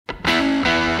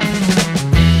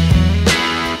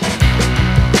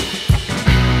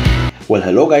Well,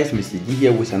 hello guys, Mr. G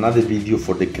here with another video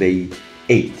for the grade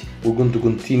 8. We're going to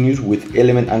continue with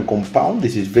element and compound.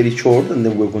 This is very short, and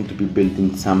then we're going to be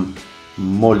building some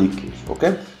molecules,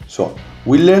 okay? So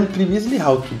we learned previously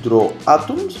how to draw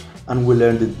atoms, and we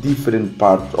learned the different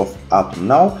parts of atom.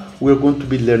 Now we're going to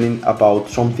be learning about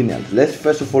something else. Let's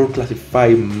first of all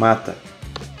classify matter,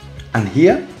 and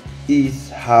here is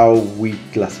how we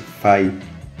classify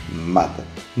matter.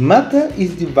 Matter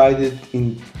is divided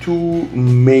in two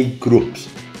main groups.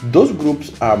 Those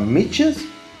groups are mixtures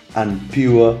and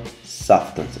pure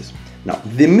substances. Now,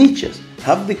 the mixtures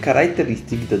have the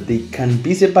characteristic that they can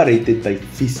be separated by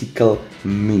physical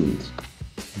means.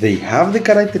 They have the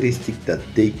characteristic that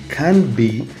they can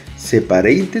be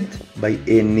separated by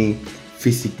any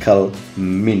physical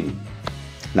mean.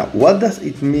 Now, what does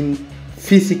it mean,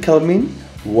 physical mean?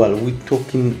 Well, we're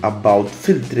talking about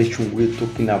filtration, we're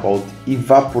talking about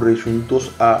evaporation.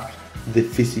 Those are the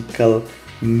physical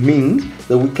means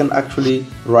that we can actually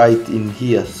write in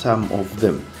here, some of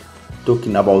them.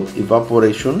 Talking about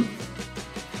evaporation,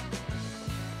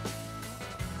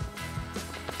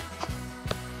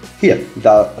 here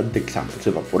the examples: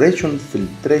 evaporation,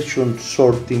 filtration,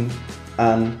 sorting,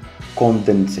 and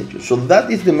condensation. So that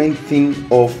is the main thing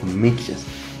of mixtures.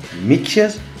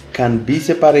 Mixtures can be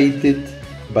separated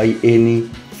by any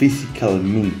physical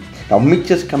mean. Now,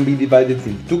 mixtures can be divided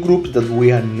in two groups that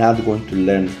we are not going to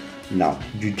learn now.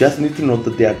 You just need to know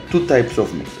that there are two types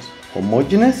of mixtures: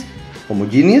 homogeneous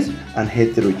and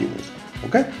heterogeneous.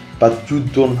 Okay, but you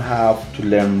don't have to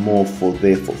learn more for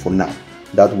now.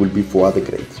 That will be for other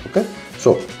grades. Okay,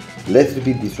 so let's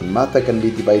repeat this one. Matter can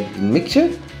be divided in mixture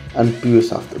and pure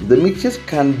substance. The mixtures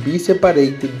can be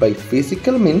separated by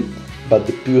physical mean, but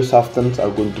the pure substance are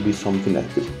going to be something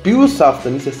else. The pure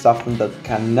substance is a substance that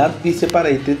cannot be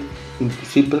separated into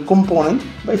simple components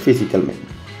by physical means.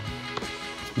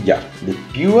 Yeah, the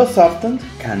pure substance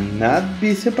cannot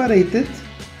be separated.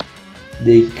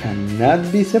 They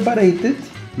cannot be separated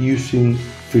using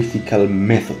physical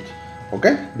methods.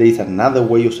 Okay, there is another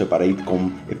way of separating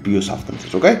pure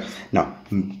substances. Okay, now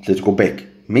let's go back.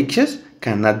 Mixtures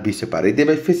cannot be separated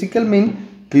by physical means.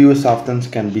 Pure substance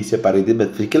can be separated by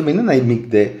physical means, and I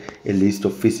make a list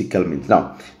of physical means.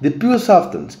 Now, the pure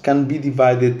substance can be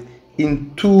divided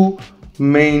in two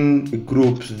main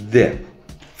groups there.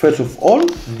 First of all,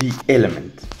 the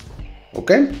element.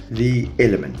 Okay, the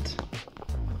element.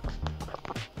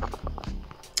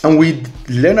 And we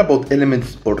learned about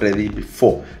elements already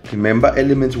before. Remember,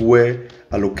 elements were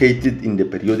allocated in the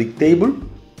periodic table,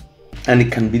 and it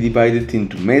can be divided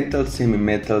into metals,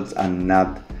 semi-metals, and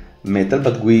not metal,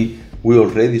 but we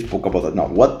already spoke about that. Now,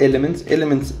 what elements?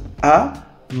 Elements are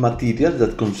materials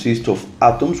that consist of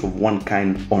atoms of one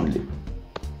kind only.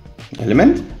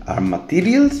 Elements are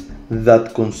materials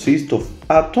that consist of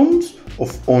atoms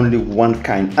of only one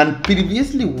kind. And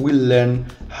previously we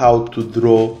learned how to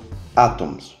draw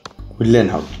atoms. We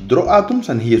learned how to draw atoms,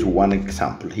 and here's one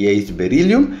example. Here is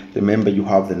beryllium. Remember, you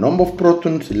have the number of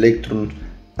protons, electrons,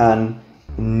 and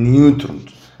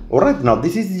neutrons. Alright, now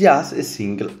this is just a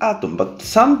single atom, but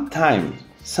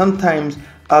sometimes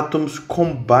atoms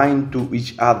combine to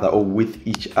each other or with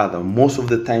each other. Most of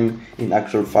the time, in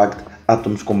actual fact,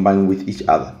 atoms combine with each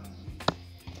other.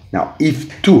 Now,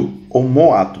 if two or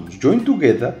more atoms join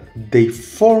together, they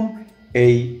form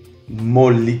a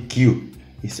molecule.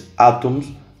 These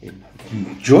atoms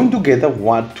join together,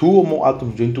 two or more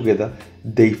atoms join together,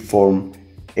 they form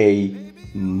a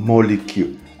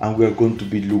molecule. And we are going to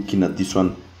be looking at this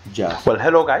one. Well,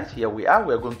 hello guys, here we are.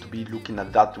 We're going to be looking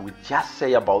at that we just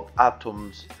say about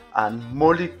atoms and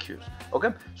molecules.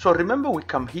 Okay, so remember, we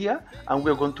come here and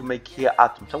we're going to make here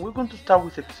atoms, and we're going to start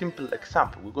with a simple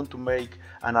example. We're going to make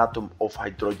an atom of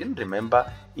hydrogen.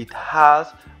 Remember, it has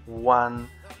one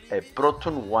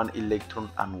proton, one electron,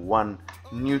 and one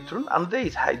neutron, and there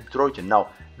is hydrogen. Now,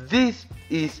 this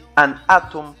is an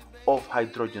atom of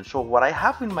hydrogen. So what I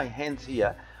have in my hands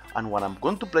here, and what I'm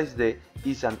going to place there,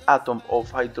 is an atom of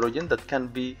hydrogen that can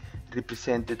be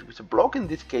represented with a block in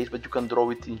this case, but you can draw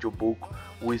it in your book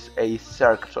with a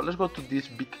circle. So let's go to this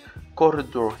big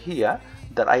corridor here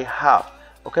that I have.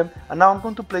 Okay, and now I'm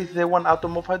going to place there one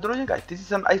atom of hydrogen, guys. This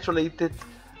is an isolated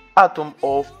atom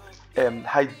of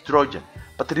hydrogen.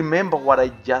 But remember what I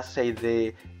just said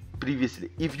there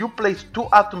previously. If you place two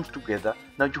atoms together,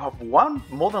 now you have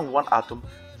more than one atom,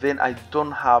 then I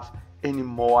don't have any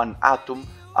more an atom,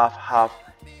 I have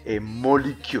a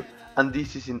molecule. And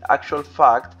this is in actual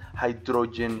fact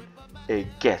hydrogen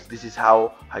gas. This is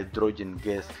how hydrogen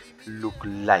gas look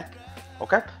like.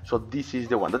 Okay, so this is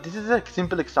the one. This is a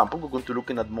simple example. We're going to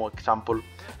look at more example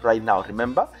right now.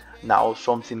 Remember, now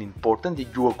something important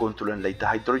that you are going to learn, like the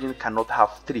hydrogen cannot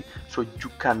have three. So you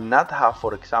cannot have,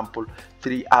 for example,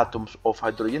 3 atoms of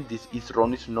hydrogen. This is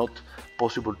wrong. It's not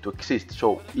possible to exist.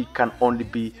 So it can only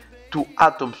be 2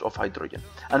 atoms of hydrogen.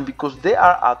 And because they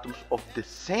are atoms of the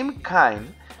same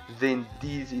kind, then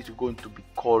this is going to be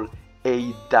called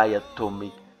a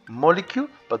diatomic molecule.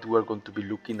 But we're going to be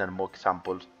looking at more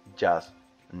examples just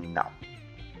now.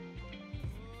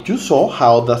 You saw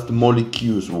how does the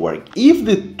molecules work. If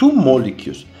the 2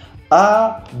 molecules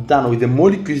are done, or the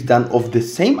molecules done of the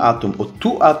same atom, or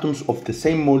 2 atoms of the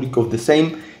same molecule, of the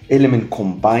same element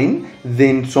combined,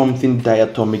 then something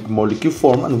diatomic molecule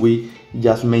form, and we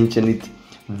just mentioned it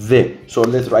there. So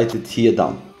let's write it here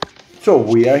down. So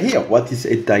we are here. What is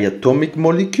a diatomic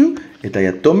molecule? A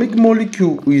diatomic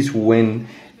molecule is when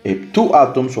 2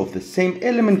 atoms of the same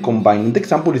element combined. The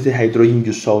example is the hydrogen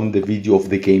you saw in the video of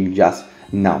the game just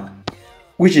now,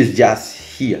 which is just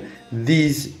here.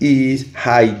 This is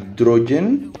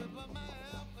hydrogen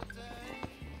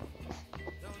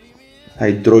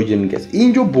gas.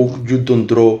 In your book, you don't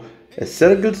draw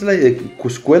circles like a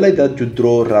square like that. You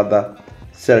draw rather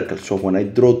circles. So when I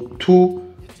draw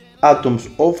 2 atoms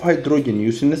of hydrogen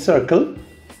using a circle,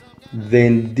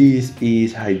 then this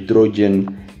is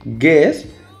hydrogen gas,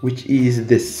 which is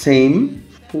the same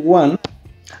one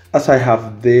as I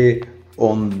have there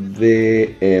on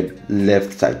the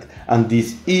left side. And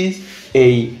this is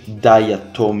a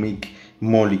diatomic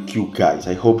molecule, guys.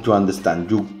 I hope you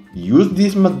understand. You use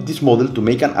this model to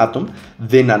make an atom,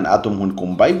 then an atom when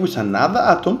combined with another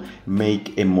atom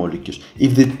make a molecule.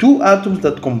 If the 2 atoms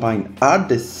that combine are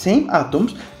the same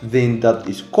atoms, then that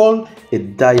is called a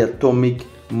diatomic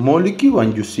molecule,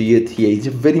 and you see it here. It's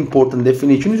a very important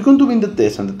definition. It's going to be in the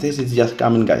test, and the test is just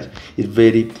coming, guys. It's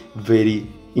very, very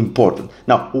important.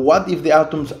 Now, what if the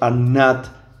atoms are not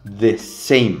the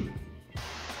same?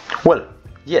 Well,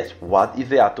 yes, what if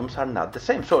the atoms are not the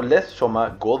same? So let's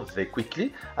go there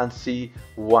quickly and see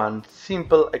one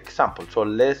simple example. So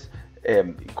let's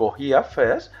go here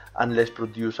first and let's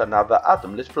produce another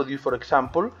atom. Let's produce, for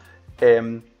example,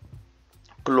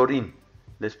 chlorine.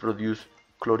 Let's produce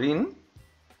chlorine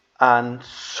and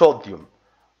sodium.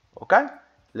 Okay,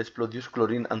 let's produce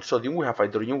chlorine and sodium. We have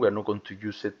hydrogen. We are not going to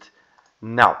use it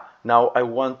now. Now I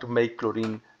want to make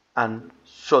chlorine and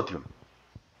sodium.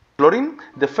 Chlorine,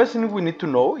 the first thing we need to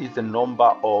know is the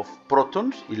number of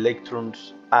protons,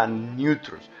 electrons, and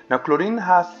neutrons. Now chlorine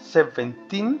has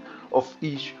 17 of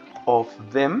each of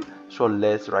them. So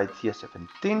let's write here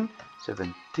 17,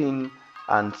 17,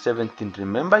 and 17.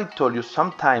 Remember, I told you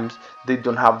sometimes they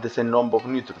don't have the same number of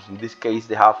neutrons. In this case,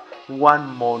 they have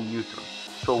 1 more neutron.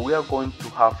 So we are going to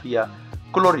have here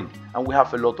chlorine, and we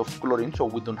have a lot of chlorine, so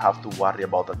we don't have to worry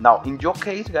about that. Now, in your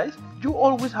case, guys, you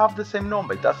always have the same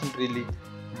number. It doesn't really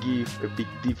give a big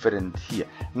difference here.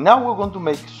 Now we're going to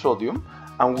make sodium,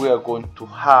 and we are going to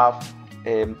have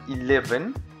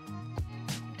 11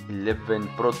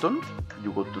 protons.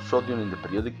 You go to sodium in the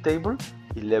periodic table,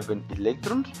 11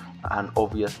 electrons, and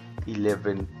obvious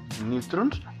 11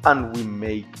 neutrons, and we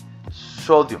make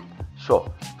sodium.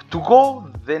 So to go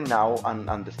there now and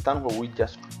understand what we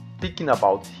just speaking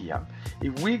about here,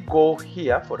 if we go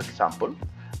here, for example,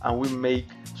 and we make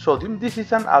sodium, this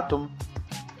is an atom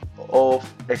of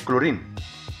a chlorine.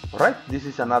 Right? This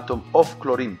is an atom of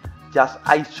chlorine, just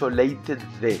isolated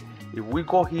there. If we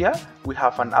go here, we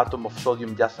have an atom of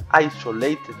sodium just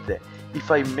isolated there. If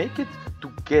I make it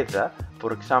together,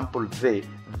 for example, there,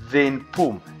 then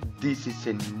boom, this is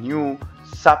a new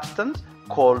substance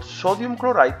called sodium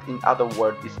chloride. In other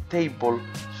words, is table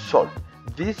salt.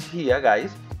 This here,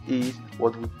 guys, is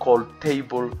what we call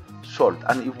table salt.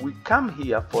 And if we come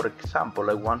here, for example,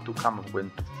 I want to come and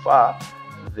went too far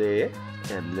there,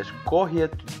 and let's go here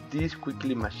to this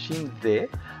quickly machine there,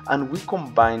 and we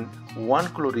combine 1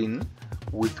 chlorine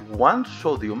with 1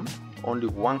 sodium, only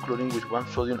 1 chlorine with 1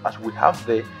 sodium as we have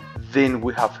there, then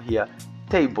we have here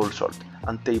table salt.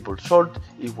 And table salt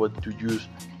is what you use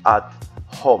at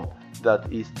home.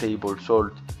 That is table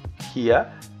salt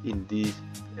here in this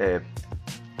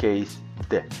case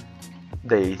there.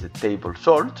 There is a table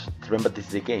salt. Remember, this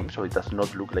is a game, so it does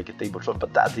not look like a table salt,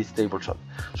 but that is table salt.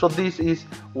 So this is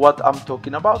what I'm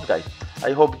talking about, guys.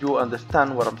 I hope you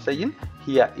understand what I'm saying.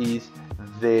 Here is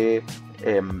the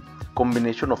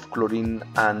combination of chlorine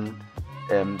and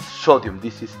sodium.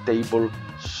 This is table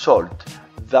salt.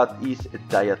 That is a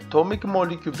diatomic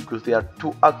molecule because there are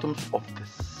 2 atoms of the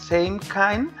same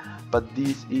kind, but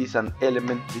this is an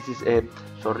element.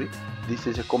 This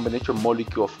is a combination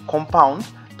molecule of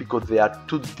compounds because they are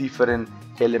two different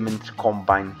elements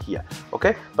combined here.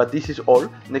 Okay, but this is all.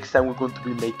 Next time we're going to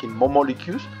be making more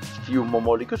molecules, few more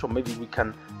molecules, or maybe we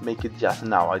can make it just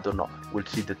now, I don't know, we'll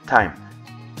see the time.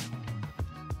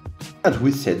 As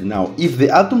we said, now if the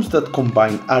atoms that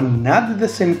combine are not the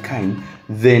same kind,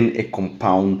 then a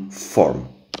compound form.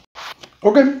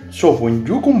 Okay, so when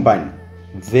you combine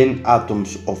then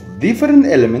atoms of different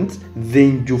elements,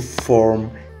 then you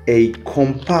form a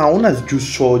compound, as you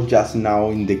saw just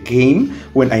now in the game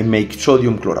when I make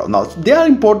sodium chloride. Now there are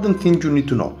important things you need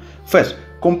to know. First,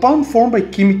 compound formed by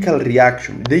chemical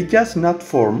reaction. They just not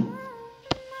form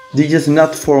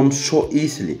so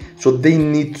easily. So they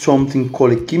need something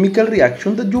called a chemical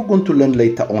reaction that you're going to learn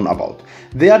later on about.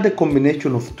 They are the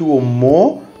combination of two or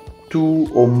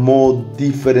more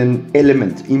different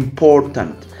elements.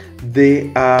 Important.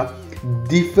 They are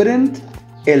different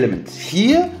elements.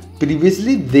 Here,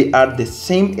 previously, they are the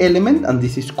same element, and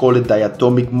this is called a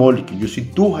diatomic molecule. You see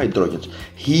two hydrogens.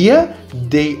 Here,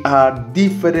 they are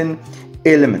different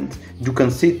elements. You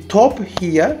can see top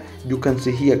here, you can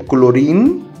see here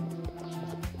chlorine,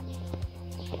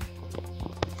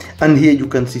 and here you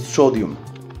can see sodium.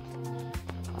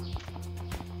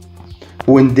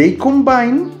 When they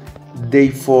combine, they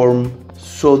form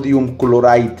sodium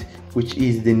chloride, which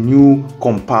is the new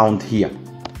compound here.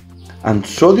 And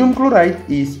sodium chloride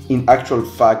is in actual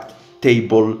fact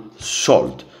table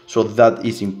salt. So that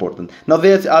is important. Now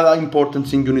there's other important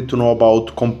thing you need to know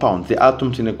about compounds. The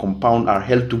atoms in a compound are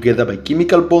held together by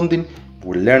chemical bonding.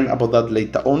 We'll learn about that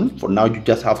later on. For now, you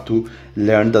just have to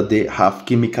learn that they have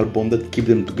chemical bond that keep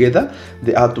them together.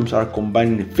 The atoms are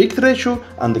combined in a fixed ratio,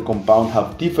 and the compound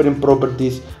have different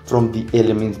properties from the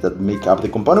elements that make up the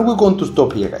compound. And we're going to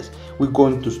stop here, guys. We're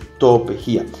going to stop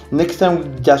here. Next time,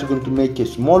 we're just going to make a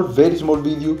very small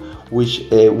video, which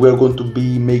we're going to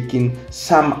be making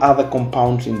some other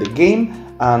compounds in the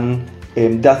game, and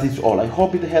that is all. I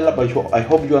hope it helped. I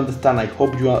hope you understand. I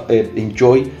hope you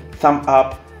enjoy. Thumb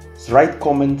up. Write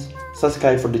comments,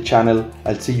 subscribe for the channel.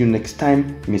 I'll see you next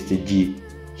time. Mr. G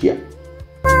here.